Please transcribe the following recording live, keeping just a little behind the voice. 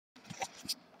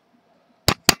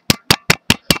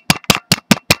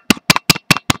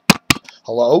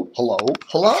Hello, hello,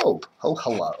 hello. Oh,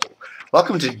 hello.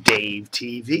 Welcome to Dave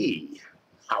TV.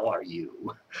 How are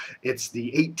you? It's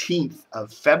the 18th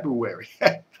of February.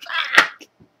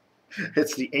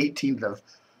 It's the 18th of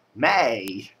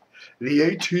May. The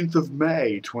 18th of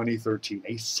May, 2013,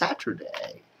 a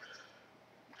Saturday.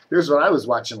 Here's what I was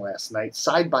watching last night,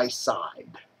 Side by Side.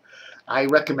 I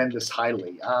recommend this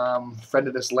highly. A friend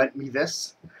of this lent me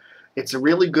this. It's a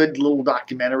really good little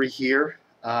documentary here.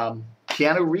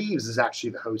 Keanu Reeves is actually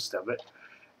the host of it,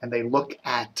 and they look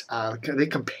at, they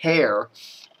compare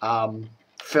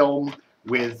film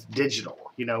with digital.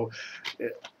 You know,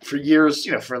 for years,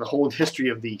 for the whole history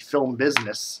of the film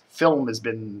business, film has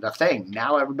been the thing.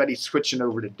 Now everybody's switching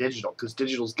over to digital because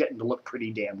digital's getting to look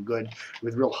pretty damn good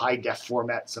with real high-def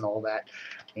formats and all that.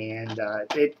 And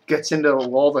it gets into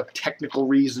all the technical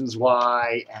reasons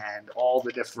why and all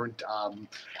the different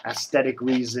aesthetic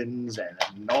reasons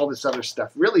and all this other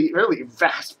stuff. Really, really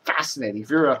fascinating. If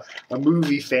you're a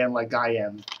movie fan like I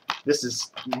am, this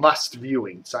is must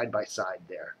viewing side by side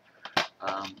there.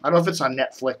 I don't know if it's on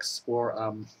Netflix or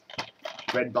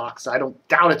Redbox. I don't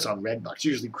doubt it's on Redbox.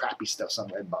 Usually crappy stuff's on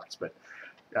Redbox, but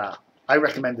I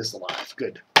recommend this a lot. It's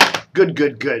good.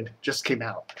 Good. Just came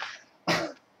out.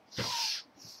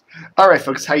 All right,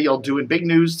 folks, how y'all doing? Big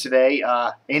news today.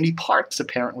 Andy Parks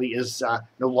apparently is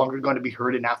no longer going to be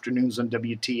heard in afternoons on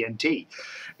WTNT.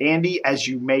 Andy, as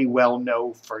you may well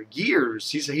know, for years,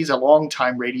 he's a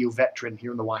longtime radio veteran here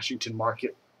in the Washington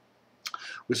market.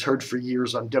 Was heard for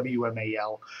years on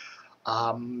WMAL.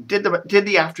 Did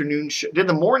the afternoon show, did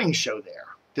the morning show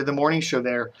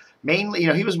there. Mainly,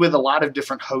 he was with a lot of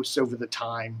different hosts over the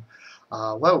time.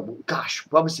 Well, gosh,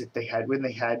 what was it they had when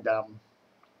they had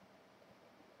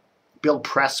Bill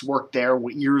Press worked there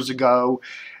years ago,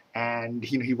 and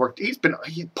he's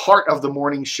part of the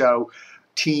morning show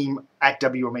team at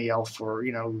WMAL for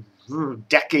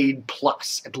decade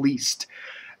plus at least,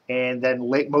 and then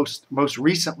most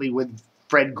recently with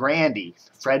Fred Grandy,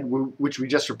 which we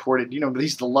just reported.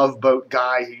 He's the Love Boat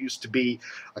guy who used to be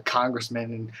a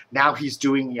congressman, and now he's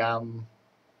doing a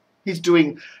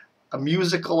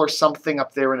musical or something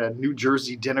up there in a New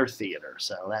Jersey dinner theater.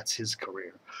 So that's his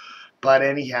career. But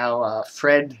anyhow,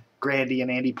 Fred Grandy and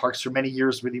Andy Parks for many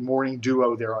years were the morning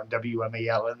duo there on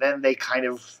WMAL, and then they kind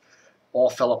of all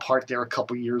fell apart there a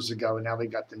couple years ago, and now they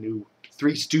got the new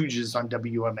Three Stooges on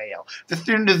WMAL.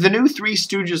 The new Three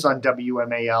Stooges on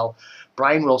WMAL,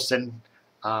 Brian Wilson,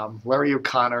 Larry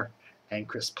O'Connor, and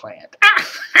Chris Plant.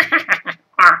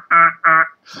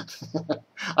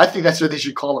 I think that's what they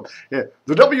should call them. Yeah,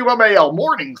 the WMAL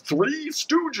Morning Three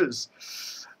Stooges.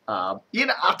 I'll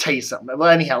tell you something. Well,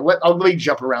 anyhow, let me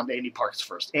jump around to Andy Parks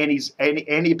first.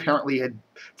 Andy apparently had,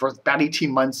 for about 18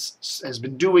 months, has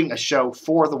been doing a show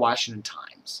for the Washington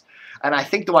Times. And I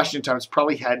think the Washington Times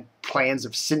probably had plans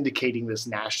of syndicating this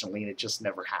nationally, and it just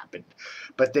never happened.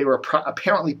 But they were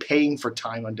apparently paying for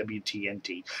time on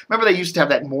WTNT. Remember, they used to have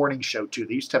that morning show, too.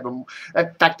 They used to have in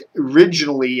fact,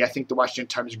 originally, I think the Washington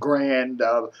Times' grand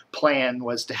plan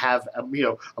was to have a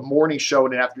morning show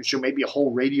and an afternoon show, maybe a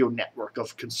whole radio network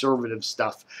of conservative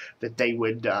stuff that they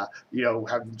would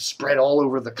have spread all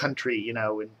over the country, and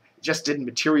it just didn't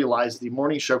materialize. The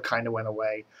morning show kind of went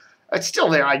away. It's still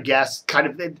there, I guess.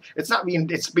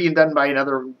 It's being done by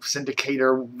another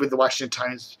syndicator with the Washington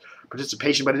Times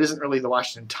participation, but it isn't really the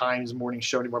Washington Times morning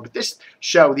show anymore. But this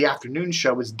show, the afternoon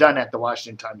show, was done at the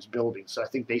Washington Times building, so I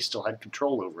think they still had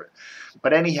control over it.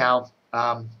 But anyhow,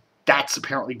 that's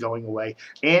apparently going away.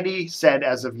 Andy said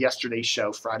as of yesterday's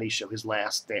show, Friday's show, his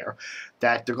last there,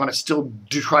 that they're going to still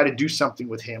try to do something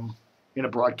with him in a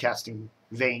broadcasting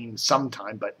vein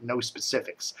sometime, but no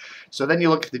specifics. So then you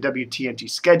look at the WTNT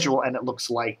schedule, and it looks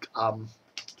like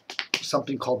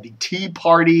something called the Tea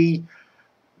Party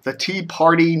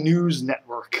News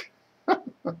Network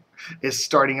is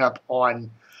starting up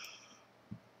on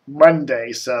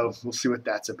Monday. So we'll see what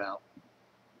that's about.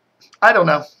 I don't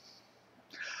know.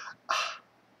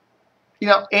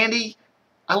 Andy,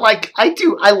 I like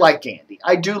Andy.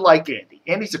 I do like Andy.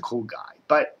 Andy's a cool guy,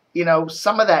 but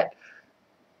some of that.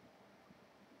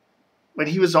 When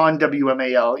he was on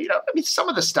WMAL, some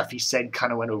of the stuff he said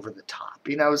kind of went over the top.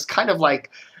 It was kind of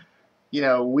like,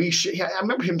 we should. I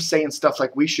remember him saying stuff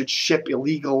like we should ship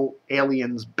illegal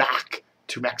aliens back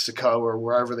to Mexico or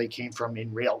wherever they came from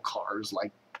in rail cars,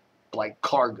 like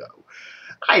cargo.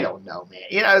 I don't know,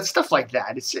 man. Stuff like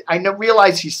that. I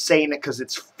realize he's saying it because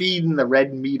it's feeding the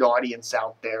red meat audience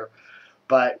out there,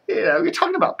 but you're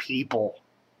talking about people.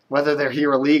 whether they're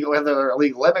here illegal, whether they're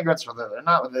illegal immigrants, whether they're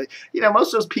not. Whether most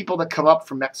of those people that come up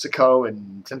from Mexico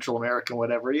and Central America and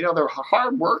whatever, they're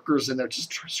hard workers and they're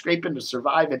just scraping to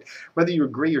survive. And whether you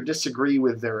agree or disagree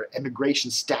with their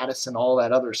immigration status and all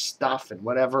that other stuff and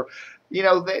whatever,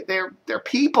 they're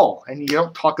people, and you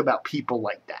don't talk about people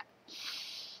like that.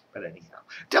 But anyhow,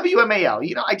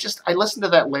 WMAL, I listened to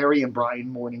that Larry and Brian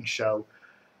morning show,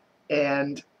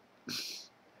 and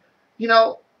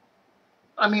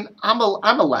I'm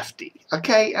a lefty,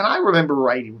 okay, and I remember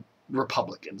writing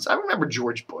Republicans. I remember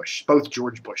George Bush, both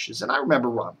George Bushes, and I remember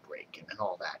Ronald Reagan and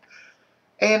all that.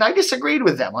 And I disagreed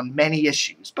with them on many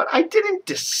issues, but I didn't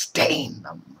disdain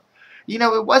them.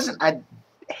 It wasn't a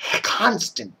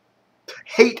constant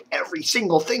hate every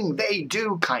single thing they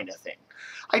do kind of thing.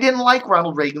 I didn't like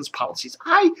Ronald Reagan's policies.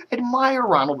 I admire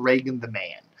Ronald Reagan, the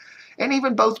man, and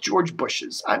even both George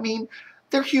Bushes.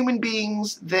 They're human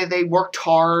beings. They worked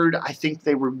hard. I think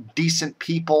they were decent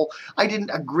people. I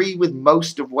didn't agree with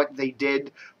most of what they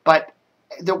did, but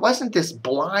there wasn't this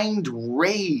blind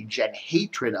rage and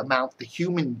hatred about the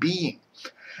human being.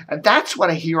 And that's what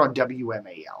I hear on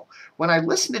WMAL. When I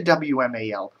listen to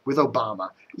WMAL with Obama,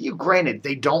 granted,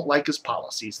 they don't like his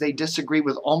policies. They disagree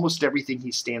with almost everything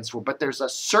he stands for, but there's a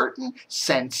certain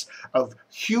sense of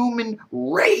human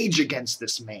rage against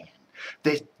this man.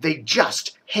 They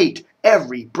just hate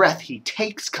every breath he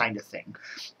takes kind of thing.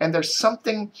 And there's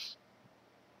something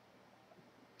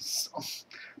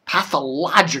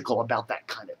pathological about that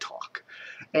kind of talk.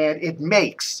 And it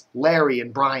makes Larry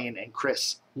and Brian and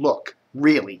Chris look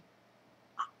really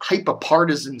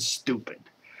hyper-partisan stupid.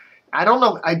 I don't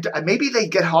know. Maybe they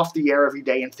get off the air every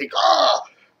day and think,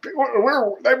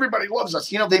 everybody loves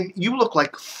us. You look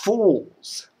like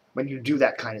fools when you do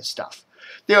that kind of stuff.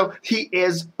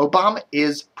 Obama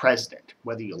is president,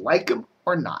 whether you like him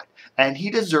or not, and he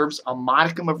deserves a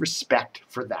modicum of respect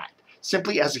for that,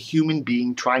 simply as a human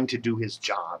being trying to do his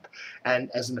job and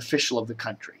as an official of the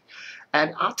country.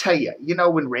 And I'll tell you,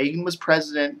 when Reagan was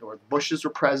president or the Bushes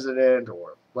were president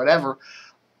or whatever,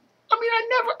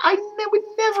 I would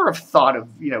never have thought of,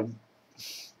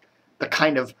 the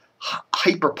kind of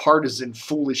hyper-partisan,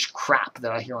 foolish crap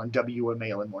that I hear on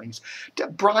WMAL in the mornings.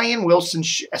 Brian Wilson,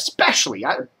 especially,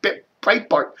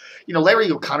 Breitbart,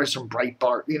 Larry O'Connor's from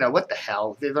Breitbart, what the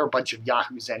hell? They're a bunch of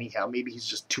yahoos anyhow. Maybe he's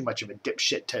just too much of a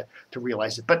dipshit to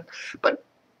realize it. But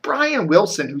Brian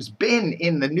Wilson, who's been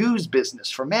in the news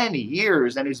business for many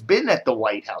years and who's been at the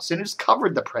White House and who's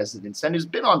covered the presidents and who's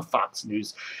been on Fox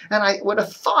News, and I would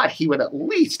have thought he would at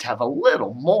least have a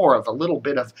little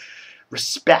bit of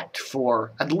respect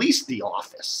for at least the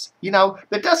office.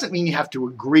 That doesn't mean you have to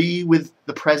agree with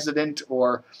the president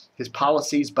or his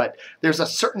policies, but there's a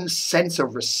certain sense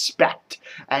of respect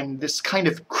and this kind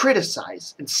of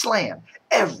criticize and slam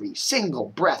every single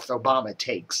breath Obama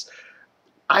takes.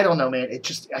 I don't know, man.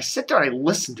 I sit there and I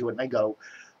listen to it and I go,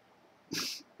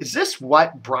 is this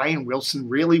what Brian Wilson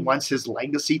really wants his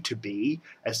legacy to be,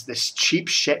 as this cheap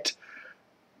shit,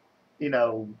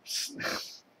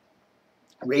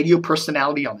 radio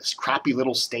personality on this crappy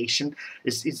little station?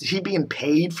 Is he being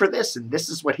paid for this and this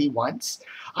is what he wants?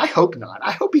 I hope not.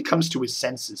 I hope he comes to his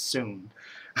senses soon.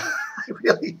 I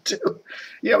really do.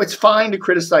 It's fine to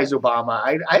criticize Obama.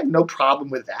 I have no problem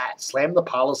with that. Slam the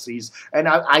policies. And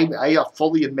I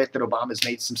fully admit that Obama's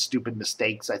made some stupid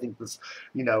mistakes. I think this,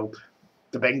 the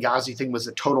Benghazi thing was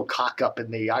a total cock-up, and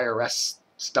the IRS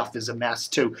stuff is a mess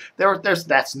too.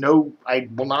 I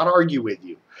will not argue with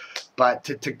you. But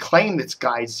to claim this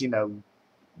guy's,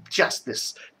 just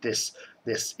this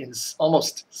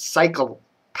almost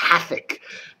psychopathic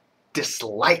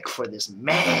dislike for this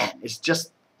man is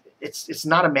just, it's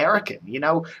not American.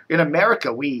 In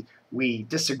America, we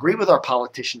disagree with our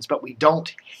politicians, but we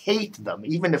don't hate them,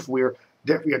 even if we are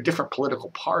different political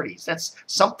parties. That's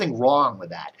something wrong with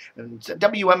that. And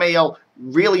WMAL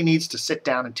really needs to sit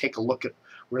down and take a look at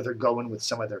where they're going with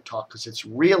some of their talk, because it's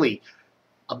really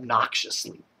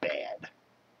obnoxiously bad.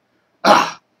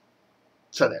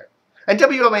 So there. And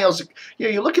WMAL's,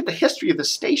 you look at the history of the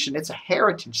station, it's a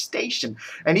heritage station.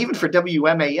 And even for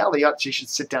WMAL, they should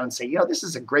sit down and say, this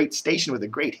is a great station with a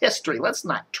great history. Let's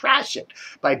not trash it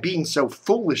by being so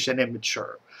foolish and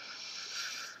immature.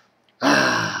 So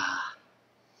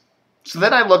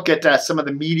then I look at some of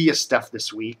the media stuff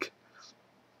this week.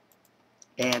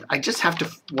 And I just have to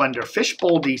wonder,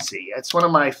 FishbowlDC, it's one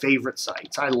of my favorite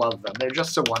sites. I love them. They're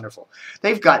just so wonderful.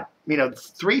 They've got,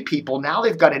 3 people. Now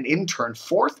they've got an intern,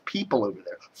 4 people over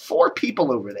there. 4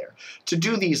 people over there to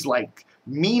do these,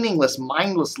 meaningless,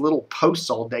 mindless little posts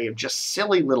all day of just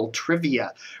silly little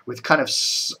trivia with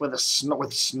with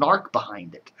snark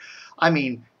behind it.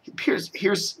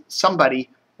 Here's somebody,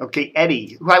 Okay,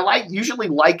 Eddie, who I usually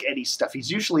like Eddie's stuff.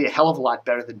 He's usually a hell of a lot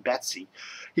better than Betsy.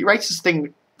 He writes this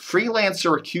thing,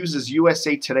 freelancer accuses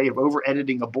USA Today of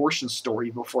over-editing abortion story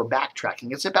before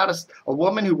backtracking. It's about a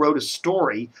woman who wrote a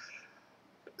story,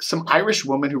 some Irish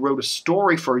woman who wrote a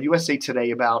story for USA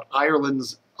Today about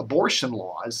Ireland's abortion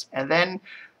laws, and then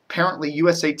apparently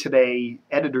USA Today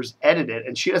editors edit it,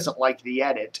 and she doesn't like the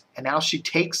edit, and now she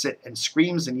takes it and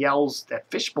screams and yells at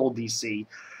FishbowlDC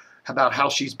about how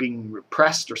she's being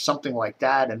repressed or something like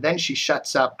that, and then she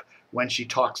shuts up when she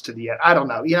talks to the, I don't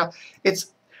know,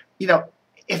 it's,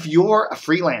 if you're a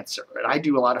freelancer, and I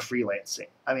do a lot of freelancing,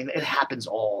 I mean, it happens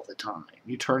all the time.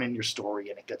 You turn in your story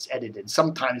and it gets edited,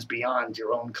 sometimes beyond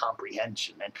your own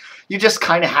comprehension, and you just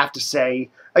kind of have to say,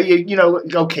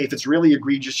 okay, if it's really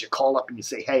egregious, you call up and you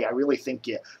say, hey, I really think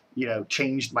you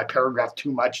changed my paragraph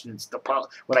too much, and it's the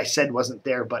problem, what I said wasn't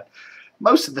there, but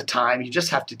most of the time, you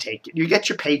just have to take it. You get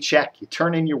your paycheck, you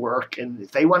turn in your work, and if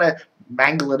they want to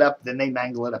mangle it up, then they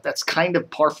mangle it up. That's kind of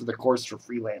par for the course for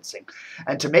freelancing.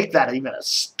 And to make that even a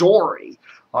story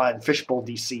on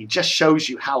FishbowlDC just shows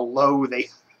you how low they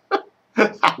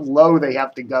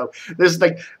have to go. There's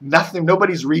like nothing,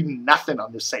 nobody's reading nothing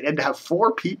on this site. And to have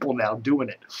 4 people now doing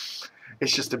it,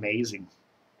 it's just amazing.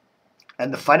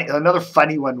 And another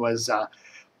funny one was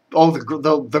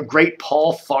the great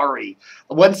Paul Farhi,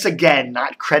 once again,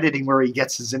 not crediting where he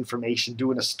gets his information,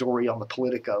 doing a story on the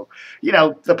Politico.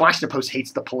 The Washington Post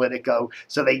hates the Politico,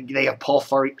 so they have Paul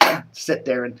Farhi sit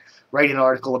there and write an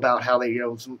article about how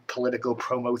some Politico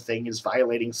promo thing is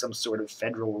violating some sort of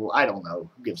federal rule. I don't know.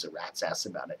 Who gives a rat's ass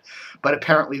about it? But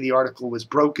apparently the article was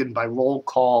broken by roll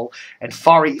call, and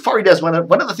Farhi does, one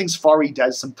of the things Farhi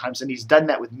does sometimes, and he's done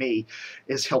that with me,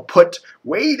 is he'll put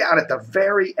way down at the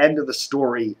very end of the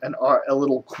story a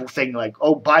little thing like,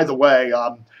 oh, by the way,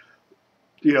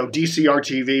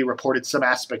 DCRTV reported some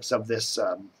aspects of this,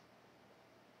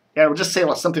 we'll just say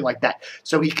something like that.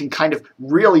 So he can kind of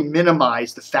really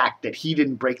minimize the fact that he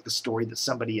didn't break the story that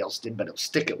somebody else did, but he'll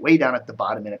stick it way down at the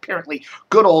bottom. And apparently,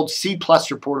 good old C+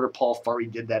 reporter Paul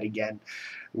Farhi did that again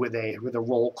with a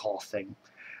roll call thing.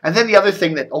 And then the other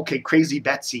thing that, okay, crazy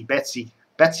Betsy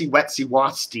Wetsy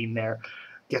Watstein there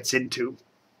gets into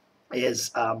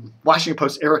is Washington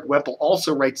Post Erik Wemple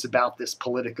also writes about this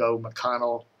Politico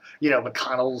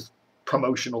McConnell's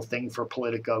promotional thing for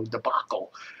Politico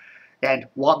debacle. And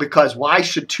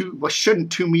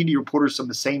shouldn't 2 media reporters from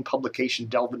the same publication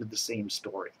delve into the same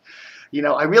story?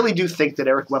 I really do think that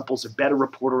Erik Wemple's a better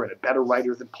reporter and a better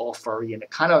writer than Paul Farhi. And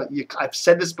I've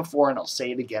said this before and I'll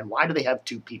say it again. Why do they have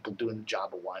 2 people doing the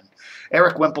job of one?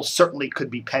 Erik Wemple certainly could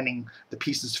be penning the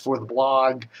pieces for the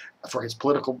blog, for his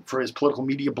political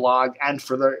media blog, and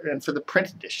for the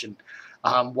print edition.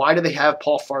 Why do they have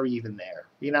Paul Farhi even there?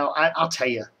 I'll tell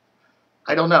you,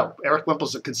 I don't know. Erik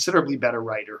Wemple's a considerably better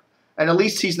writer. And at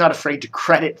least he's not afraid to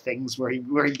credit things where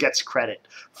he gets credit.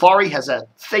 Farhi has a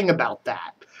thing about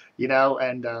that,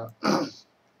 and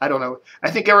I don't know.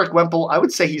 I think Erik Wemple, I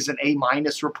would say he's an A-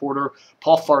 reporter.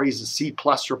 Paul Farhi is a C+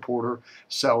 reporter.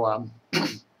 So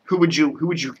who would you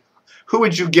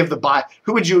give the buy?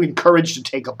 Who would you encourage to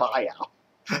take a buyout?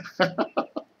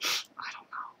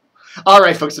 All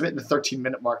right, folks, I'm hitting the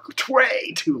 13-minute mark.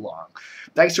 Way too long.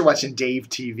 Thanks for watching Dave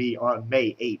TV on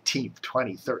May 18th,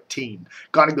 2013.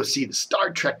 Gonna go see the Star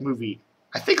Trek movie.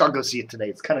 I think I'll go see it today.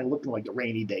 It's kind of looking like a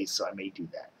rainy day, so I may do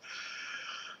that.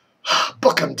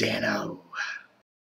 Book 'em, Dano.